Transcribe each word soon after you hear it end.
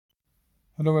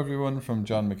Hello everyone from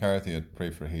John McCarthy at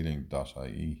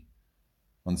prayforhealing.ie.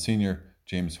 Monsignor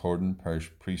James Horden,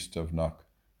 parish priest of Knock,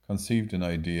 conceived an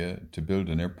idea to build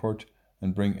an airport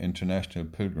and bring international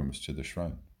pilgrims to the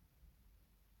shrine.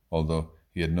 Although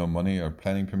he had no money or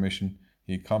planning permission,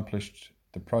 he accomplished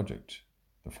the project.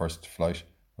 The first flight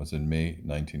was in May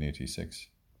 1986.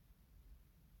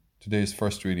 Today's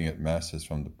first reading at Mass is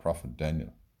from the prophet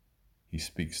Daniel. He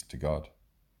speaks to God.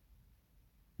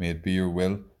 May it be your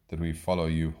will that we follow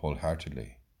you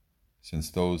wholeheartedly, since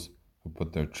those who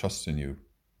put their trust in you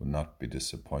will not be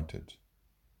disappointed.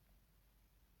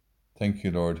 Thank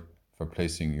you, Lord, for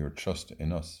placing your trust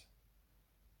in us.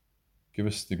 Give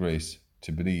us the grace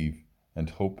to believe and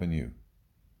hope in you.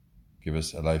 Give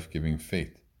us a life-giving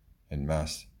faith in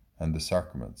Mass and the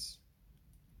sacraments.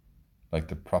 Like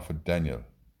the prophet Daniel,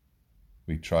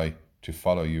 we try to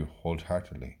follow you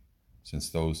wholeheartedly, since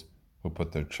those who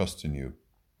put their trust in you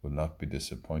will not be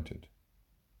disappointed.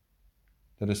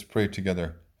 Let us pray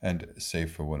together and say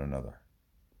for one another.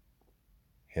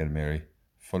 Hail Mary,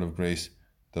 full of grace,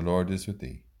 the Lord is with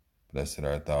thee. Blessed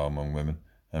art thou among women,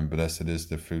 and blessed is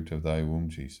the fruit of thy womb,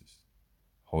 Jesus.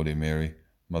 Holy Mary,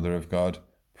 Mother of God,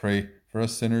 pray for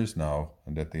us sinners now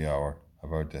and at the hour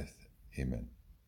of our death. Amen.